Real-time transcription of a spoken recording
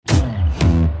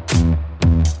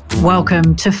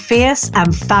Welcome to Fierce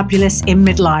and Fabulous in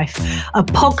Midlife, a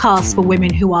podcast for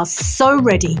women who are so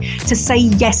ready to say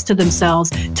yes to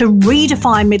themselves, to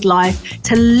redefine midlife,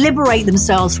 to liberate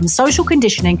themselves from social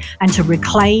conditioning, and to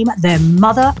reclaim their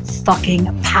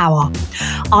motherfucking power.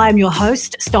 I'm your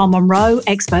host, Star Monroe,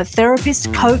 expert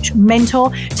therapist, coach,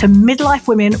 mentor to midlife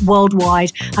women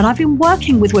worldwide, and I've been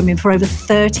working with women for over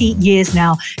 30 years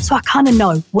now, so I kind of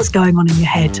know what's going on in your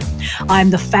head.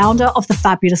 I'm the founder of the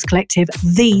Fabulous Collective,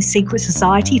 the secret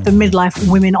society for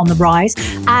midlife women on the rise,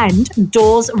 and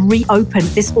doors reopen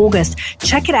this August.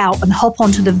 Check it out and hop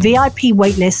onto the VIP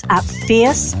waitlist at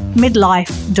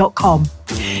fiercemidlife.com.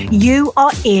 You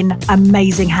are in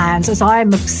amazing hands, as I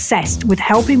am obsessed with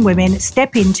helping women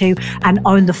step into and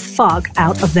own the fuck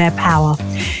out of their power.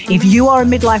 If you are a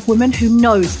midlife woman who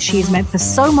knows she is meant for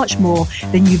so much more,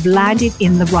 then you've landed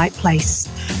in the right place.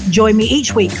 Join me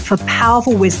each week for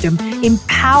powerful wisdom,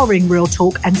 empowering real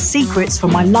talk, and secrets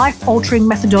from my life-altering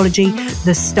methodology,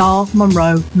 the Star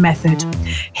Monroe Method.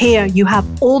 Here you have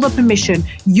all the permission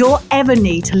you'll ever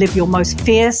need to live your most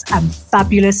fierce and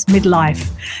fabulous midlife.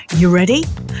 You ready?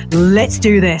 Let's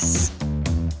do this.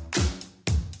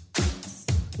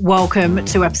 Welcome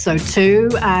to episode 2.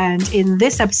 And in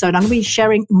this episode, I'm going to be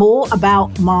sharing more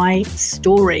about my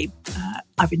story.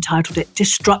 I've entitled it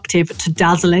Destructive to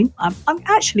Dazzling. I'm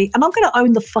going to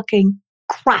own the fucking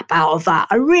crap out of that.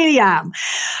 I really am.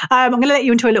 I'm going to let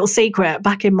you into a little secret.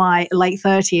 Back in my late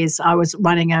 30s, I was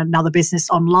running another business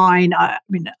online.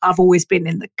 I've always been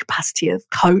in the capacity of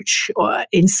coach or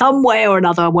in some way or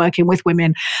another working with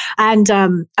women. And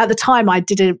at the time, I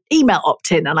did an email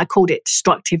opt-in and I called it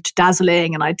Destructive to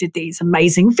Dazzling. And I did these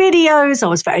amazing videos. I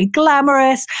was very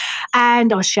glamorous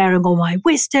and I was sharing all my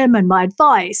wisdom and my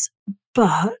advice.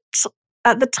 But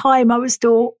at the time, I was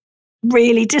still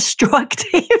really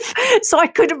destructive. So I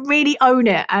couldn't really own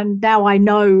it. And now I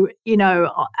know,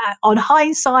 on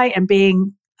hindsight and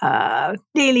being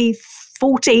nearly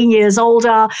 14 years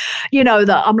older,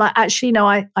 that I'm like, actually, no,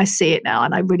 I see it now.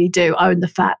 And I really do own the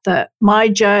fact that my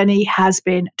journey has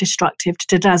been destructive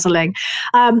to dazzling.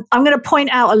 I'm going to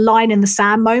point out a line in the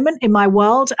sand moment in my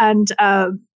world and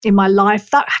in my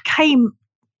life that came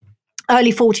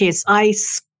early 40s. I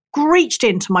screeched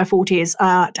into my 40s,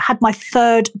 had my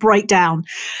third breakdown.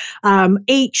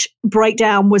 Each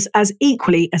breakdown was as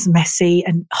equally as messy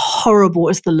and horrible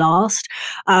as the last.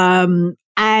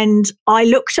 And I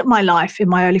looked at my life in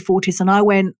my early 40s and I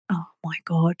went, oh my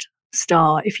God,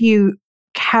 Star, if you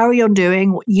carry on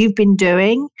doing what you've been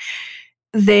doing,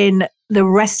 then the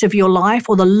rest of your life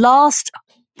or the last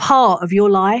part of your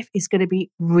life is going to be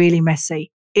really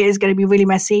messy. It is going to be really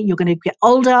messy. You're going to get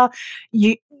older.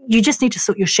 You just need to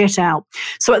sort your shit out.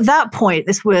 So at that point,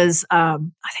 this was, I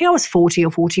think I was 40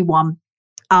 or 41.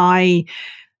 I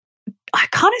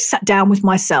kind of sat down with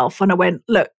myself and I went,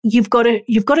 look, you've got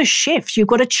to shift. You've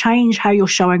got to change how you're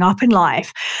showing up in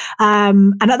life.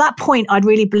 And at that point, I'd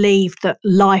really believed that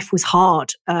life was hard.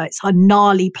 It's a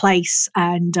gnarly place.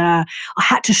 And I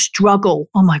had to struggle.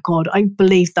 Oh my God, I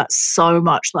believed that so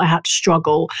much that I had to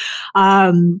struggle.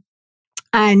 And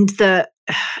that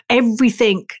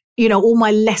everything, all my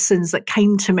lessons that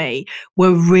came to me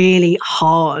were really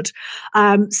hard.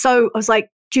 So I was like,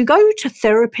 do you go to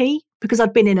therapy? Because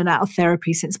I'd been in and out of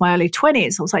therapy since my early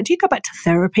 20s. I was like, do you go back to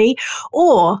therapy?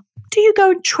 Or do you go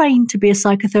and train to be a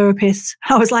psychotherapist?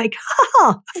 I was like,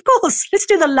 of course, let's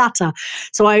do the latter.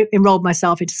 So I enrolled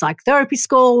myself into psychotherapy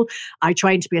school. I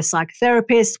trained to be a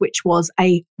psychotherapist, which was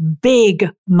a big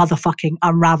motherfucking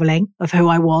unraveling of who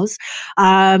I was.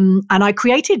 And I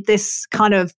created this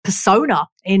kind of persona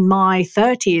in my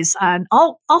 30s, and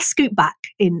I'll scoot back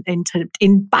in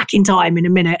time in a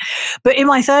minute. But in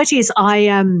my 30s,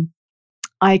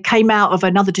 I came out of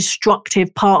another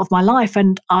destructive part of my life,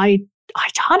 and I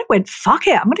kind of went, fuck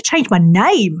it, I'm going to change my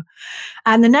name.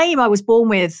 And the name I was born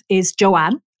with is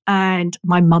Joanne. And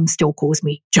my mum still calls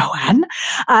me Joanne.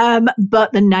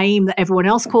 But the name that everyone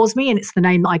else calls me, and it's the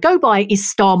name that I go by, is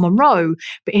Star Monroe.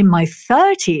 But in my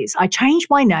 30s, I changed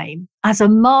my name as a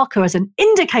marker, as an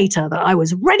indicator that I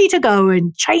was ready to go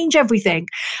and change everything.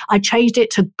 I changed it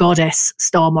to Goddess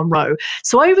Star Monroe.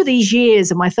 So over these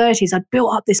years in my 30s, I'd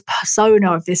built up this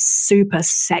persona of this super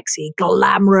sexy,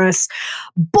 glamorous,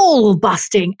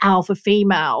 ball-busting alpha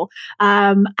female.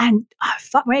 And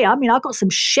fuck me, I got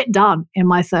some shit done in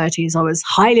my 30s. I was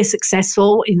highly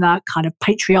successful in that kind of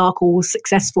patriarchal,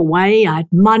 successful way. I had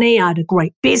money. I had a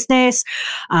great business.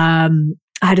 I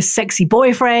had a sexy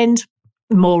boyfriend.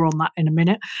 More on that in a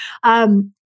minute.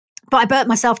 But I burnt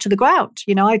myself to the ground.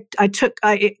 I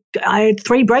had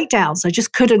 3 breakdowns. I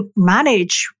just couldn't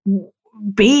manage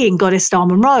being Goddess Star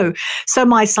Monroe. So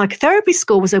my psychotherapy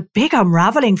school was a big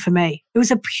unraveling for me. It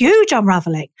was a huge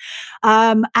unraveling.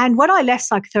 And when I left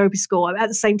psychotherapy school, at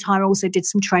the same time, I also did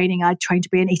some training. I trained to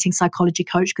be an eating psychology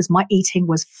coach because my eating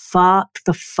was fucked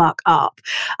the fuck up.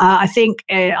 I think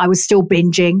I was still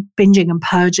binging and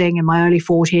purging in my early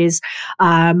 40s.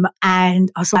 And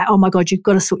I was like, oh my God, you've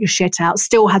got to sort your shit out.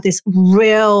 Still had this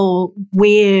real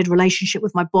weird relationship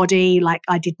with my body. Like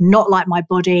I did not like my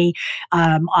body.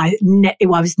 I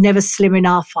was never slim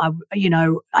enough. I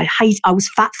was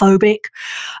fat phobic.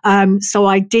 So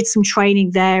I did some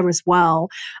training there as well.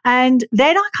 And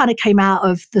then I kind of came out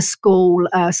of the school,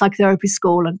 psychotherapy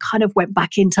school, and kind of went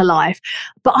back into life.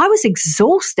 But I was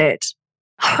exhausted.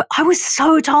 I was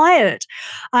so tired.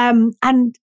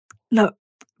 And look,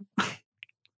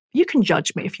 you can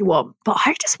judge me if you want, but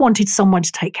I just wanted someone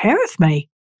to take care of me.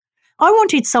 I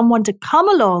wanted someone to come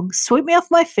along, sweep me off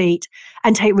my feet,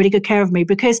 and take really good care of me,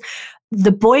 because the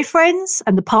boyfriends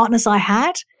and the partners I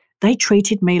had, they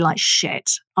treated me like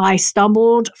shit. I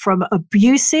stumbled from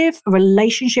abusive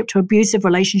relationship to abusive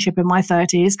relationship in my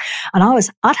 30s,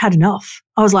 and I'd had enough.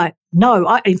 I was like,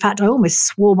 no, in fact, I almost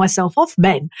swore myself off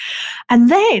men. And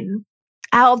then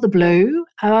out of the blue,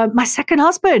 my second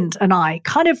husband and I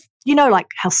kind of, like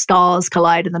how stars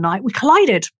collide in the night, we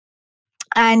collided.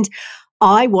 And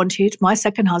I wanted my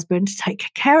second husband to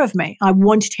take care of me. I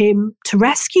wanted him to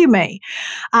rescue me.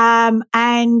 And,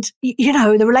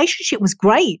 the relationship was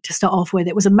great to start off with.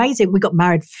 It was amazing. We got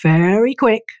married very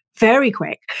quick,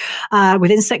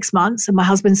 within 6 months. And my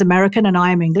husband's American and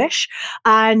I am English.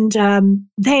 And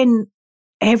then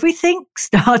everything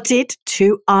started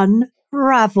to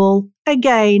unravel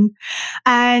again.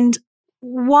 And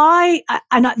why?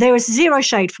 And there is zero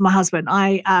shade for my husband.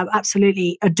 I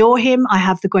absolutely adore him. I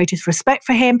have the greatest respect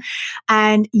for him.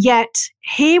 And yet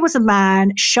he was a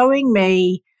man showing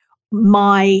me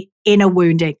my inner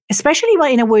wounding, especially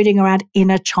my inner wounding around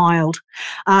inner child.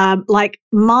 Like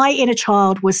my inner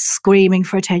child was screaming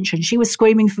for attention. She was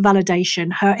screaming for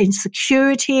validation. Her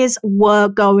insecurities were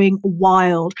going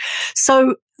wild.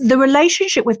 So the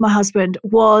relationship with my husband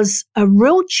was a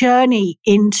real journey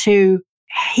into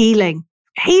healing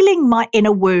my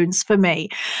inner wounds for me.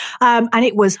 And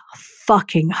it was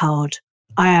fucking hard.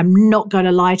 I am not going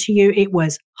to lie to you. It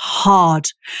was hard.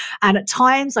 And at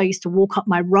times I used to walk up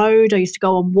my road. I used to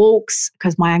go on walks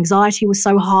because my anxiety was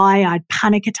so high. I had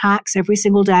panic attacks every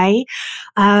single day.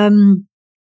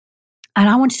 And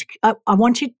I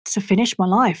wanted to finish my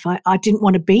life. I didn't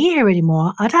want to be here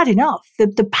anymore. I'd had enough.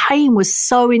 The pain was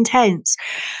so intense.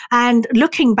 And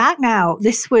looking back now,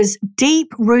 this was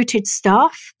deep-rooted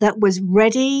stuff that was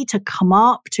ready to come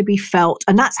up, to be felt.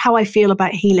 And that's how I feel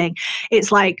about healing. It's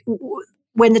like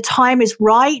when the time is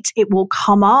right, it will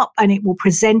come up and it will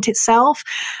present itself.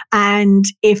 And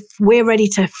if we're ready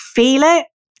to feel it,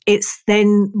 it's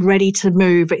then ready to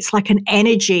move. It's like an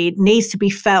energy. It needs to be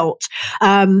felt.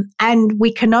 And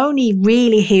we can only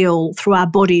really heal through our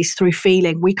bodies, through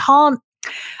feeling. We can't,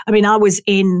 I was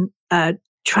in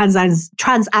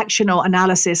transactional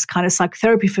analysis kind of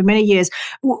psychotherapy for many years.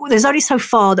 There's only so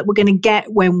far that we're going to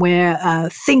get when we're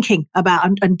thinking about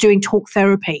and doing talk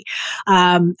therapy.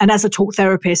 And as a talk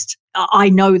therapist, I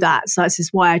know that. So this is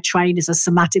why I train as a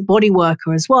somatic body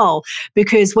worker as well,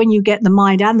 because when you get the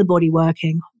mind and the body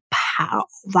working, pow,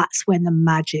 that's when the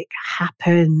magic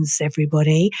happens,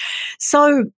 everybody.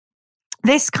 So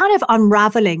this kind of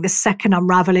unraveling, the second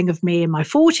unraveling of me in my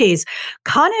 40s,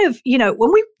 kind of,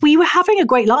 when we were having a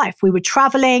great life, we were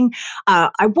traveling. I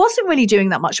wasn't really doing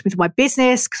that much with my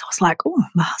business because I was like, oh,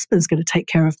 my husband's going to take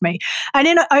care of me. And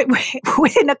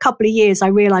within a couple of years, I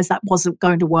realized that wasn't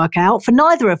going to work out for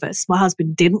neither of us. My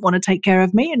husband didn't want to take care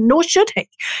of me, and nor should he.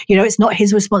 It's not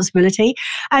his responsibility.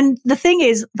 And the thing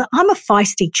is that I'm a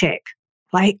feisty chick.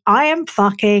 Like, I am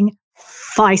fucking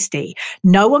feisty.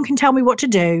 No one can tell me what to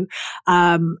do.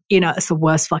 It's the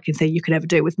worst fucking thing you could ever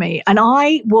do with me. And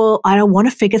I want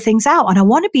to figure things out, and I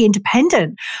want to be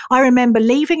independent. I remember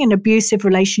leaving an abusive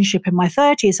relationship in my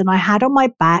 30s, and I had on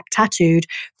my back tattooed,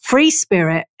 "Free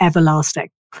spirit, everlasting."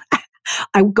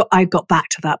 I got back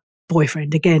to that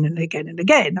boyfriend again and again and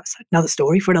again. That's another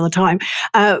story for another time.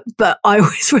 But I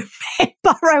always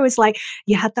remember, I was like,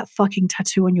 you had that fucking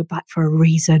tattoo on your back for a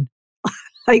reason.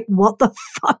 Like, what the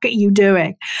fuck are you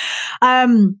doing?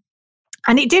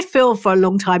 And it did feel for a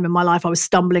long time in my life I was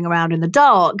stumbling around in the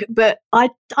dark, but I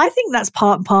think that's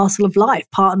part and parcel of life,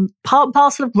 part and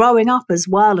parcel of growing up as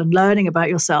well and learning about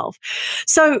yourself.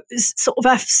 So sort of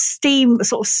a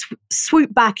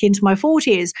swoop back into my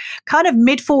 40s, kind of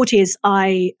mid to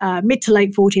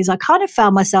late 40s, I kind of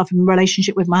found myself in a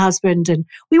relationship with my husband, and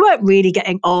we weren't really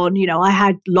getting on. I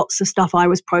had lots of stuff I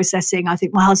was processing. I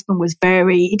think my husband was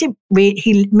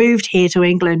he moved here to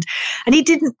England, and he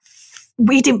didn't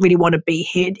we didn't really want to be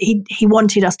here. He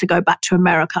wanted us to go back to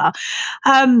America.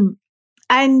 And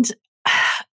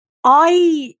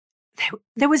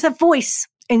there was a voice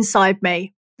inside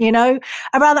me, around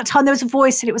that time there was a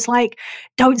voice and it was like,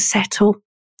 don't settle,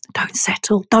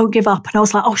 don't give up. And I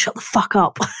was like, oh, shut the fuck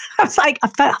up. I was like,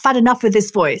 I've had enough of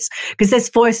this voice, because this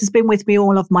voice has been with me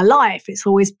all of my life. It's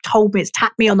always told me, it's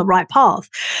tapped me on the right path.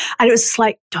 And it was just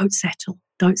like, don't settle,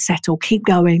 keep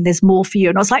going. There's more for you.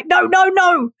 And I was like, no,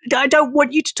 I don't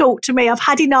want you to talk to me. I've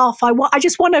had enough. I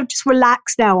just want to just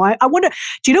relax now. I want to,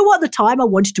 do you know what, at the time I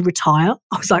wanted to retire?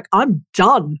 I was like, I'm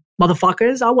done,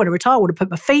 motherfuckers. I want to retire. I want to put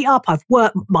my feet up. I've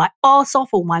worked my ass off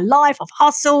all my life. I've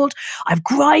hustled. I've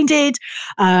grinded.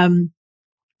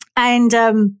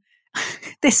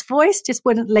 This voice just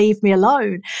wouldn't leave me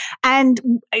alone. And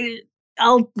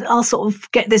I'll sort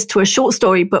of get this to a short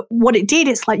story, but what it did,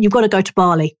 it's like, you've got to go to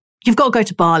Bali. You've got to go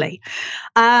to Bali.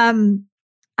 And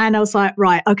I was like,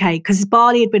 right, okay, because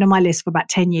Bali had been on my list for about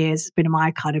 10 years. It's been in my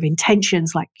kind of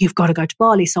intentions, like, you've got to go to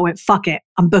Bali. So I went, fuck it,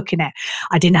 I'm booking it.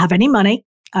 I didn't have any money.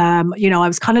 I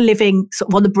was kind of living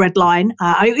sort of on the breadline,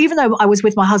 even though I was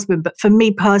with my husband. But for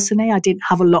me personally, I didn't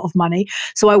have a lot of money.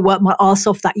 So I worked my ass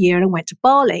off that year and I went to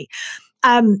Bali.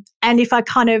 And if I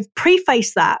kind of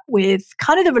preface that with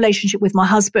kind of the relationship with my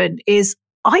husband, is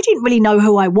I didn't really know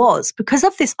who I was because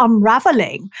of this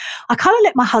unraveling. I kind of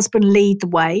let my husband lead the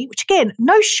way, which again,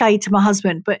 no shade to my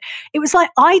husband, but it was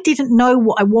like I didn't know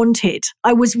what I wanted.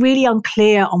 I was really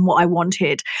unclear on what I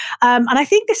wanted. And I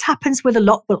think this happens with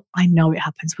I know it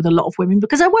happens with a lot of women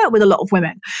because I work with a lot of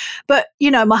women. But,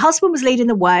 my husband was leading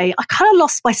the way. I kind of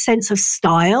lost my sense of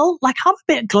style. Like, I'm a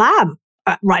bit glam.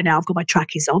 Right now I've got my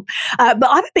trackies on, but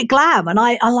I'm a bit glam and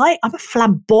I'm a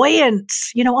flamboyant,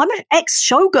 I'm an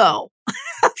ex-showgirl,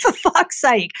 for fuck's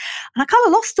sake. And I kind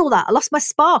of lost all that. I lost my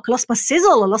spark, I lost my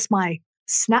sizzle, I lost my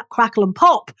snap, crackle and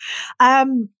pop.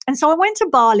 And so I went to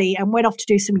Bali and went off to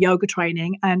do some yoga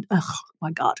training and, oh my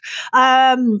God,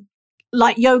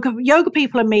 like yoga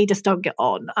people and me just don't get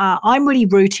on. I'm really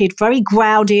rooted, very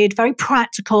grounded, very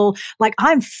practical. Like,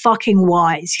 I'm fucking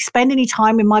wise. You spend any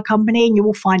time in my company and you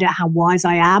will find out how wise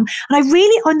I am. And I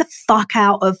really own the fuck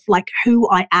out of like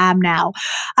who I am now.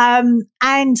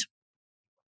 And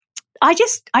I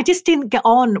just didn't get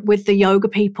on with the yoga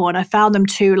people, and I found them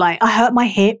too, like, I hurt my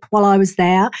hip while I was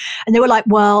there and they were like,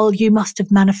 well, you must have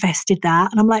manifested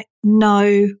that. And I'm like,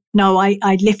 no,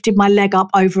 I lifted my leg up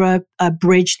over a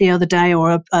bridge the other day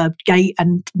or a gate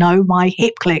and no, my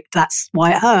hip clicked. That's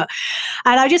why it hurt.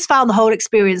 And I just found the whole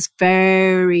experience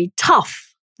very tough.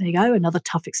 There you go, another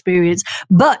tough experience.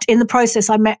 But in the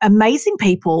process, I met amazing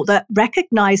people that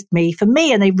recognized me for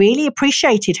me and they really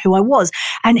appreciated who I was.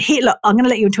 And here, look, I'm going to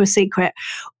let you into a secret.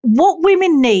 What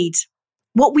women need,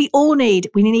 what we all need,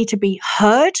 we need to be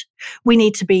heard, we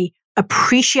need to be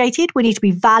appreciated, we need to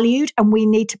be valued, and we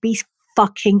need to be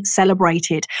fucking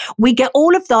celebrated. We get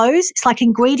all of those. It's like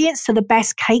ingredients to the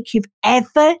best cake you've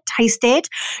ever tasted.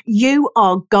 You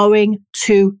are going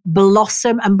to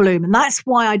blossom and bloom. And that's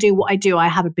why I do what I do. I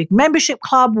have a big membership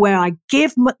club where I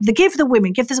give the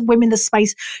women the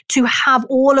space to have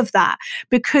all of that,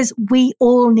 because we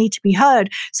all need to be heard.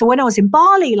 So when I was in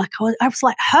Bali, like I was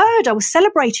like heard, I was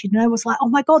celebrated, and I was like, oh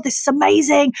my God, this is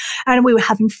amazing. And we were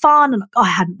having fun, and I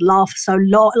hadn't laughed so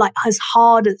long, like as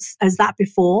hard as that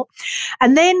before.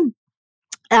 And then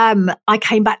I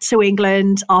came back to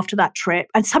England after that trip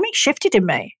and something shifted in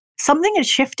me. Something had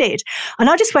shifted. And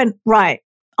I just went, right,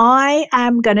 I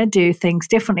am going to do things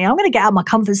differently. I'm going to get out of my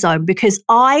comfort zone, because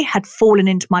I had fallen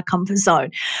into my comfort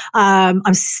zone.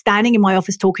 I'm standing in my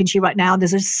office talking to you right now.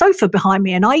 There's a sofa behind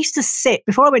me. And I used to sit,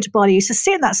 before I went to Bali, I used to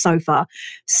sit in that sofa,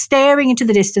 staring into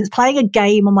the distance, playing a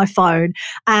game on my phone,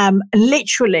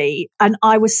 literally. And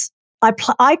I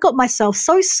got myself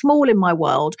so small in my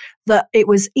world that it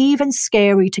was even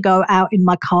scary to go out in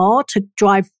my car to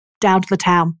drive down to the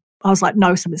town. I was like,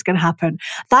 no, something's going to happen.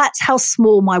 That's how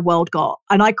small my world got.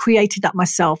 And I created that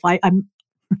myself. I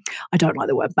don't like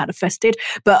the word manifested,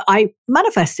 but I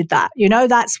manifested that.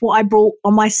 That's what I brought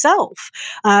on myself.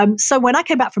 So when I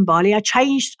came back from Bali, I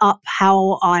changed up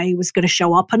how I was going to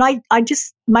show up. And I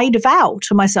just made a vow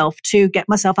to myself to get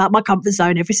myself out of my comfort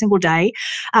zone every single day.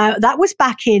 That was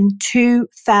back in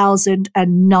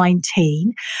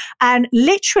 2019. And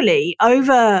literally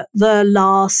over the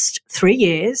last 3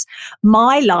 years,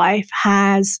 my life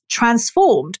has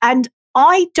transformed. And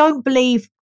I don't believe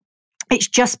it's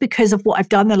just because of what I've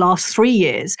done the last 3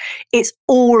 years. It's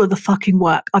all of the fucking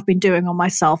work I've been doing on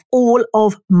myself, all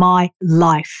of my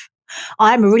life.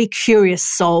 I'm a really curious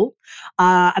soul,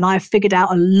 and I've figured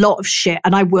out a lot of shit,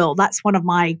 and I will. That's one of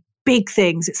my big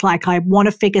things. It's like I want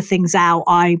to figure things out.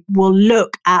 I will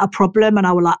look at a problem and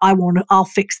I'll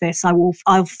fix this.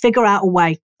 I'll figure out a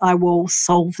way. I will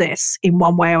solve this in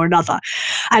one way or another.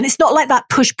 And it's not like that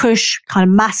push kind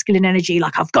of masculine energy,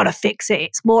 like I've got to fix it.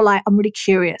 It's more like I'm really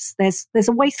curious. There's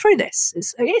a way through this.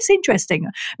 It's interesting.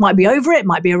 It might be over it,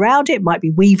 might be around it, might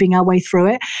be weaving our way through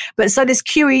it. But so this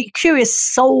curious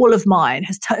soul of mine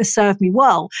has served me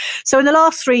well. So in the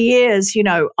last 3 years,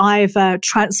 I've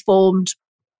transformed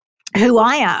who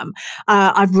I am.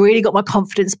 I've really got my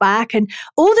confidence back, and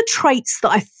all the traits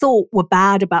that I thought were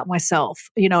bad about myself,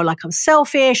 like I'm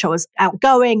selfish, I was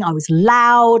outgoing, I was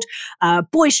loud,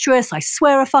 boisterous, I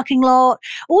swear a fucking lot,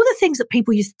 all the things that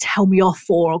people used to tell me off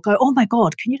for or go, oh my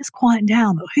God, can you just quieten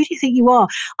down? Or who do you think you are?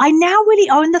 I now really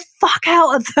own the fuck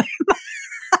out of them.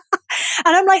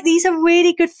 And I'm like, these are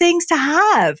really good things to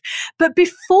have. But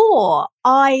before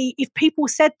if people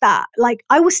said that, like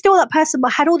I was still that person, but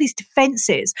I had all these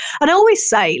defenses. And I always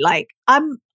say, like,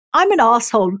 I'm an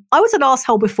asshole. I was an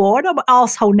asshole before and I'm an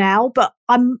asshole now, but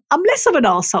I'm less of an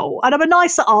asshole and I'm a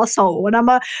nicer asshole and I'm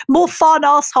a more fun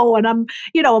asshole and I'm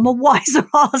a wiser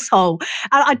asshole.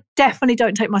 And I definitely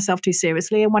don't take myself too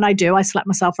seriously. And when I do, I slap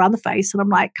myself around the face and I'm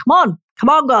like, come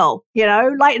on, girl,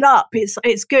 lighten up.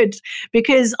 It's good,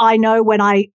 because I know when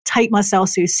I take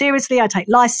myself too seriously, I take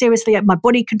life seriously, my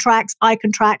body contracts, I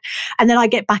contract, and then I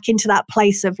get back into that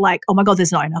place of like, oh my God,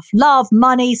 there's not enough love,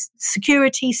 money,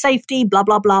 security, safety, blah,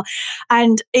 blah, blah.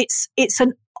 And it's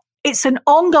an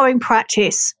ongoing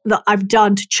practice that I've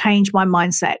done to change my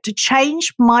mindset, to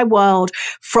change my world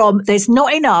from there's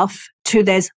not enough to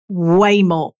there's way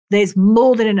more. There's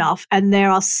more than enough. And there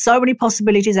are so many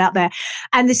possibilities out there.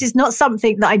 And this is not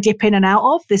something that I dip in and out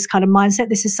of, this kind of mindset.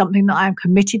 This is something that I am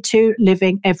committed to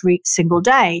living every single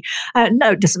day.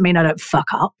 No, it doesn't mean I don't fuck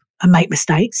up and make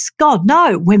mistakes. God,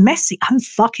 no, we're messy. I'm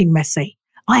fucking messy.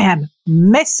 I am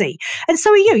messy. And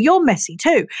so are you. You're messy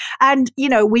too. And,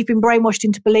 we've been brainwashed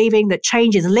into believing that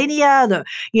change is linear, that,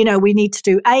 we need to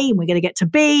do A and we're going to get to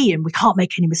B and we can't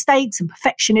make any mistakes, and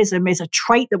perfectionism is a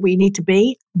trait that we need to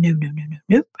be. No.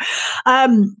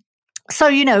 So,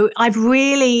 I've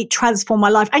really transformed my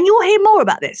life, and you'll hear more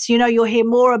about this. You'll hear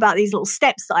more about these little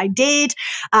steps that I did.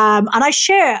 And I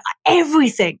share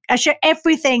everything.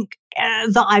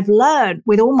 That I've learned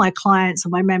with all my clients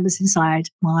and my members inside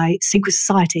my secret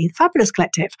society, the Fabulous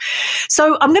Collective.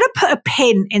 So I'm going to put a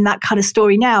pin in that kind of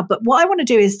story now. But what I want to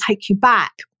do is take you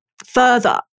back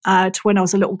further to when I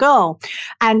was a little girl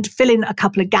and fill in a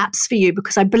couple of gaps for you,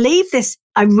 because I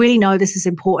really know this is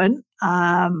important.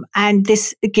 And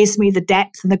this gives me the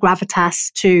depth and the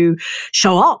gravitas to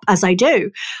show up as I do.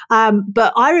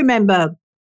 But I remember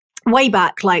way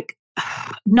back, like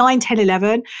 9, 10,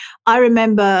 11, I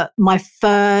remember my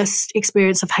first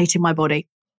experience of hating my body.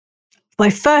 I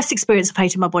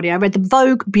read the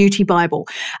Vogue Beauty Bible,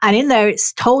 and in there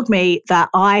it's told me that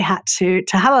I had to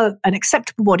have an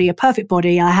acceptable body, a perfect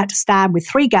body, I had to stand with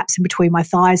 3 gaps in between my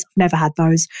thighs. I've never had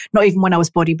those, not even when I was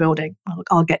bodybuilding.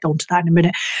 I'll get onto that in a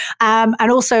minute. And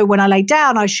also when I lay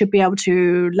down, I should be able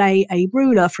to lay a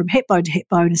ruler from hip bone to hip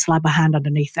bone and slide my hand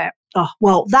underneath it. Oh,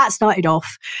 well, that started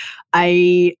off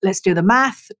let's do the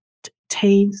math,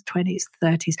 teens, 20s,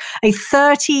 30s, a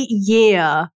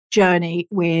 30-year journey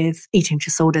with eating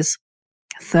disorders.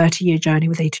 30-year journey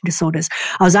with eating disorders.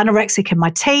 I was anorexic in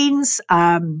my teens.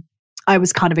 I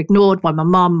was kind of ignored by my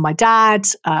mum, my dad.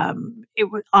 I'm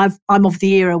of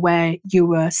the era where you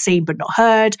were seen but not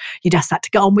heard. You just had to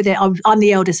get on with it. I'm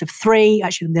the eldest of 3.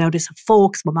 Actually, I'm the eldest of 4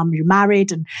 because my mum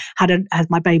remarried and had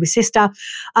my baby sister.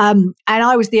 And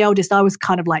I was the eldest. I was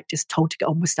kind of like just told to get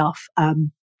on with stuff.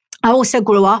 I also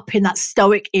grew up in that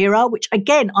stoic era, which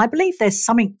again, I believe there's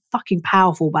something fucking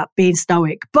powerful about being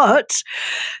stoic, but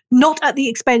not at the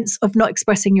expense of not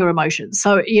expressing your emotions.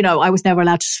 So, I was never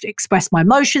allowed to express my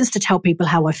emotions, to tell people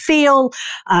how I feel.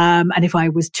 And if I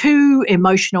was too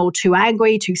emotional, too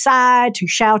angry, too sad, too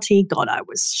shouty, God, I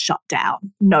was shut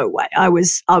down. No way. I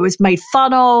was made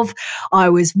fun of. I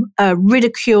was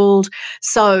ridiculed.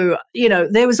 So,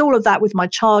 there was all of that with my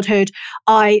childhood.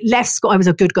 I left school. I was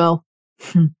a good girl.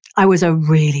 I was a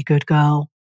really good girl.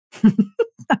 I'm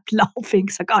laughing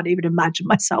because I can't even imagine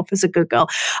myself as a good girl.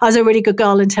 I was a really good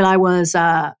girl until I was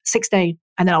 16.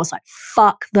 And then I was like,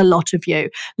 fuck the lot of you.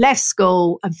 Left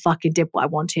school and fucking did what I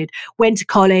wanted. Went to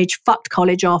college, fucked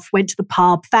college off, went to the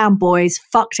pub, found boys,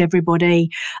 fucked everybody,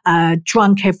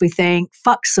 drunk everything,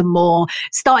 fucked some more,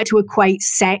 started to equate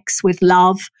sex with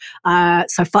love.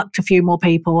 So fucked a few more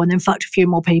people and then fucked a few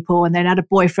more people and then had a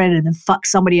boyfriend and then fucked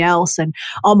somebody else. And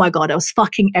oh my God, I was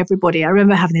fucking everybody. I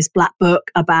remember having this black book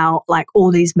about like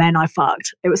all these men I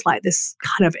fucked. It was like this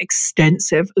kind of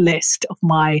extensive list of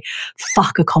my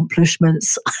fuck accomplishments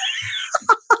distance.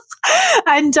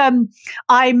 And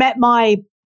I met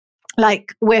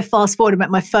we're fast forward, I met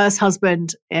my first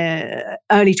husband,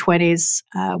 early 20s.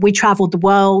 We traveled the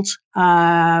world.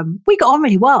 We got on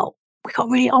really well. We got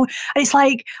really on. And it's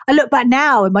like, I look back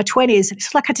now in my 20s, and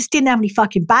it's like I just didn't have any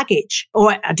fucking baggage,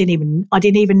 or I didn't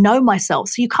even know myself.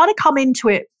 So you kind of come into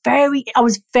it I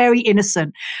was very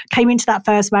innocent. Came into that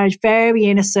first marriage very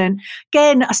innocent.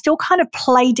 Again, I still kind of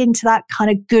played into that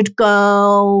kind of good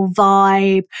girl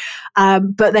vibe.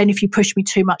 But then if you push me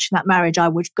too much in that marriage, I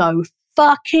would go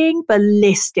fucking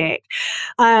ballistic.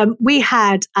 We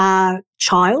had a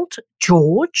child,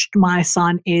 George. My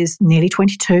son is nearly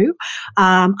 22,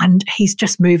 and he's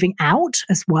just moving out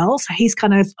as well. So he's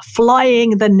kind of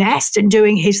flying the nest and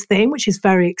doing his thing, which is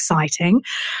very exciting.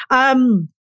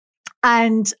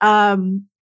 Where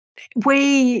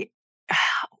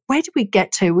did we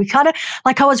get to? We kind of,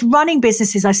 I was running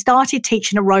businesses. I started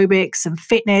teaching aerobics and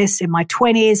fitness in my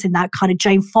 20s, in that kind of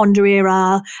Jane Fonda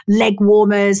era, leg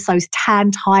warmers, those tan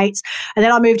tights. And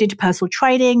then I moved into personal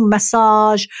training,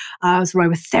 massage. I was a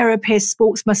aromatherapist,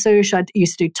 sports massage. I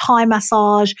used to do Thai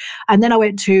massage. And then I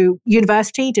went to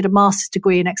university, did a master's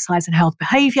degree in exercise and health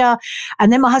behavior.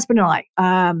 And then my husband and I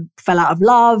fell out of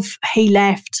love. He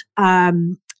left.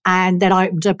 And then I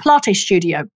opened a Pilates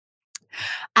studio.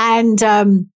 And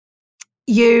oh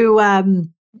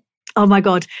my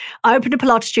God, I opened a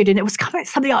Pilates studio, and it was kind of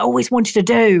something I always wanted to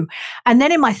do. And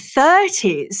then in my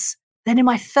 30s,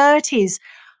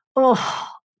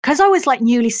 because I was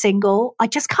newly single, I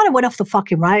just kind of went off the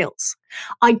fucking rails.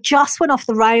 I just went off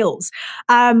the rails.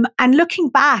 And looking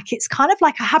back, it's kind of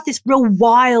like I have this real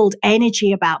wild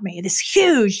energy about me, this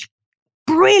huge,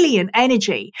 brilliant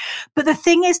energy. But the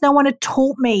thing is, no one had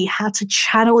taught me how to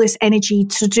channel this energy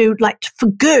to do for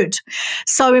good.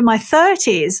 So in my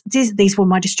 30s, these were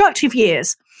my destructive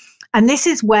years. And this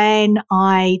is when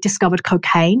I discovered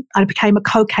cocaine. I became a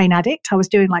cocaine addict. I was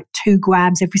doing 2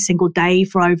 grams every single day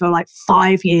for over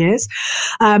 5 years.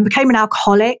 Became an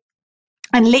alcoholic.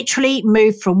 And literally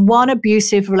moved from one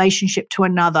abusive relationship to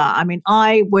another. I mean,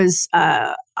 I was,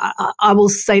 I will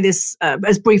say this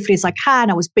as briefly as I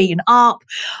can. I was beaten up.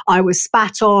 I was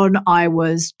spat on. I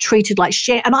was treated like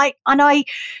shit. And I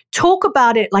talk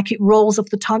about it like it rolls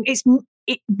off the tongue. It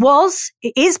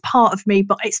is part of me,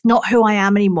 but it's not who I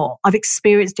am anymore. I've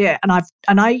experienced it, and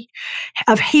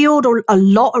I've healed a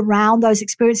lot around those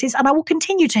experiences, and I will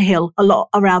continue to heal a lot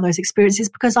around those experiences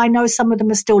because I know some of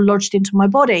them are still lodged into my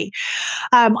body.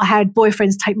 I had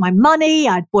boyfriends take my money.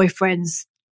 I had boyfriends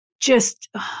just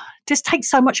take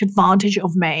so much advantage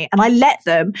of me, and I let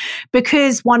them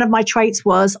because one of my traits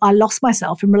was I lost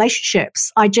myself in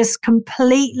relationships. I just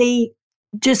completely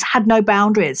had no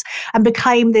boundaries and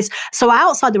became this. So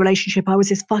outside the relationship, I was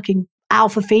this fucking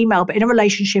alpha female, but in a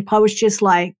relationship, I was just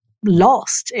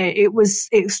lost. It was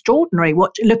extraordinary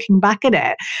looking back at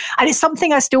it. And it's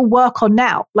something I still work on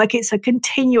now. It's a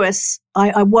continuous,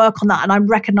 I work on that, and I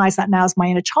recognize that now as my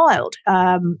inner child.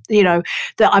 That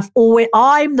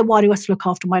I'm the one who has to look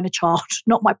after my inner child,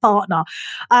 not my partner.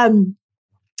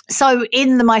 So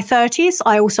in my 30s,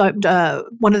 I also opened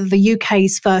one of the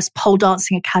UK's first pole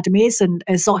dancing academies and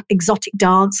exotic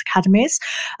dance academies.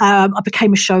 I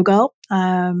became a showgirl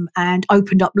and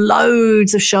opened up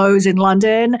loads of shows in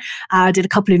London. I did a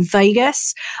couple in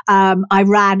Vegas. I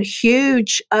ran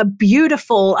huge,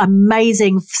 beautiful,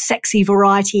 amazing, sexy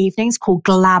variety evenings called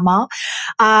Glamour.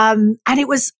 And it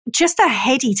was just a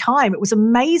heady time. It was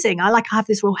amazing. I have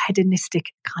this real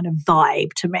hedonistic kind of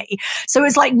vibe to me. So it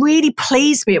was really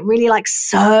pleased me. It really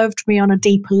served me on a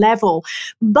deeper level.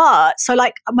 But so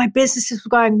my businesses were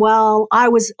going well. I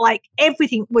was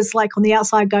everything was on the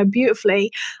outside going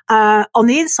beautifully. On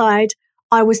the inside,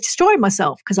 I was destroying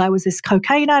myself because I was this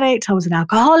cocaine addict. I was an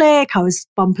alcoholic. I was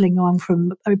bumping along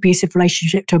from abusive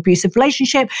relationship to abusive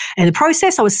relationship. In the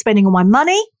process, I was spending all my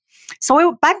money. So I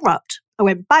went bankrupt.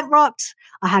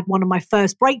 I had one of my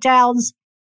first breakdowns.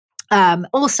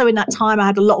 Also in that time, I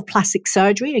had a lot of plastic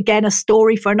surgery. Again, a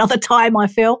story for another time, I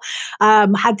feel.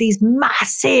 Had these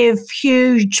massive,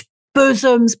 huge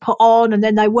bosoms put on, and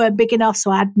then they weren't big enough,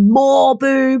 so I had more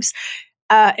boobs.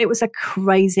 It was a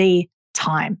crazy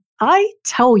time. I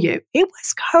tell you, it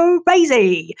was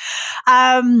crazy.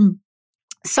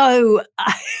 So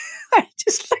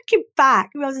just looking back,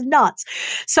 it was nuts.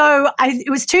 So it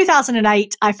was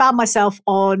 2008. I found myself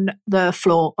on the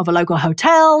floor of a local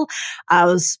hotel.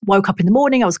 Woke up in the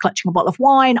morning. I was clutching a bottle of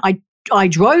wine. I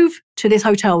drove to this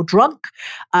hotel drunk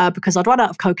because I'd run out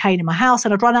of cocaine in my house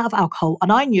and I'd run out of alcohol.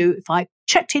 And I knew if I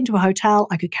checked into a hotel,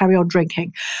 I could carry on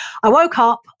drinking. I woke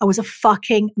up. I was a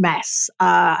fucking mess.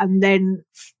 And then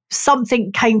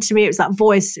something came to me. It was that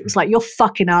voice. It was like, you're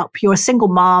fucking up. You're a single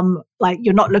mom. Like,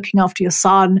 you're not looking after your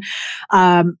son.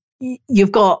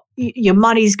 You've got, your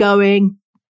money's going.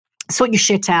 Sort your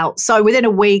shit out. So within a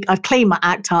week, I cleaned my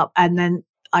act up, and then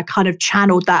I kind of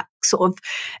channeled that sort of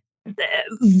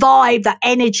vibe, that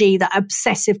energy, that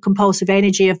obsessive compulsive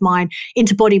energy of mine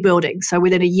into bodybuilding. So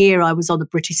within a year, I was on the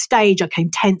British stage. I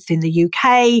came 10th in the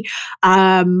UK,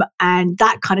 and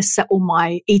that kind of set all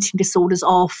my eating disorders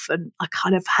off. And I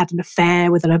kind of had an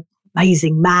affair with an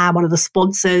amazing man, one of the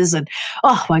sponsors, and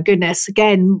oh my goodness,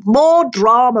 again, more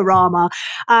drama.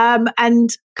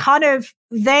 And kind of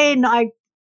then I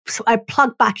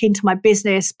plugged back into my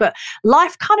business, but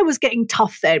life kind of was getting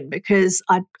tough then because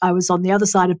I was on the other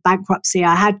side of bankruptcy.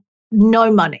 I had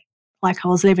no money. Like, I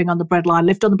was living on the breadline,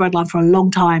 lived on the breadline for a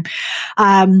long time.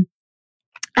 And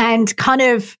kind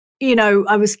of,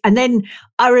 and then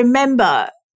I remember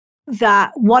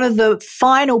that one of the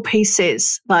final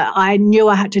pieces that I knew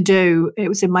I had to do, it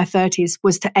was in my 30s,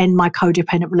 was to end my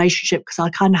codependent relationship, because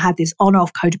I kind of had this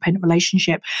on-off codependent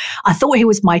relationship. I thought he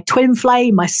was my twin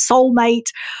flame, my soulmate.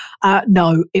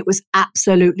 No, it was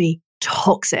absolutely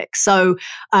toxic. So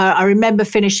I remember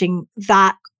finishing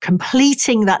that,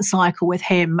 completing that cycle with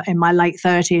him in my late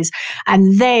 30s.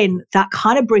 And then that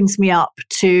kind of brings me up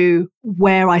to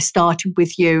where I started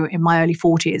with you in my early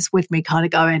 40s, with me kind of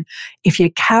going, if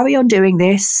you carry on doing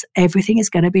this, everything is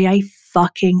going to be a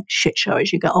fucking shit show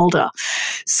as you get older.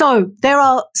 So there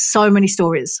are so many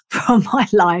stories from my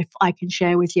life I can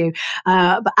share with you.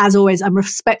 But as always, I'm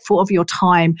respectful of your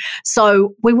time.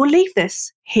 So we will leave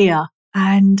this here.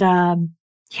 And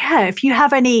if you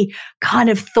have any kind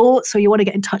of thoughts or you want to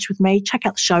get in touch with me, check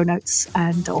out the show notes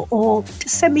and or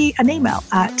just send me an email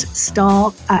at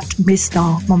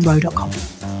star@misstarmonroe.com.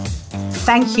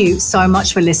 Thank you so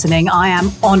much for listening. I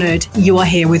am honored you are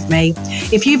here with me.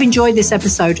 If you've enjoyed this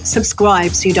episode, subscribe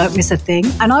so you don't miss a thing.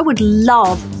 And I would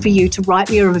love for you to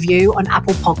write me a review on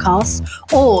Apple Podcasts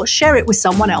or share it with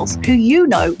someone else who you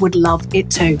know would love it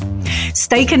too.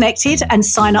 Stay connected and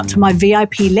sign up to my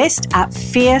VIP list at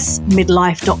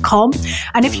fiercemidlife.com.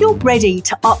 And if you're ready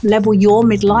to up-level your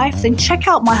midlife, then check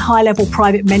out my high-level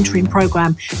private mentoring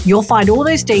program. You'll find all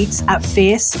those deets at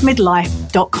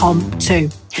fiercemidlife.com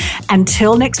too.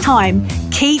 Until next time,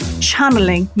 keep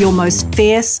channeling your most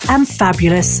fierce and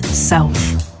fabulous self.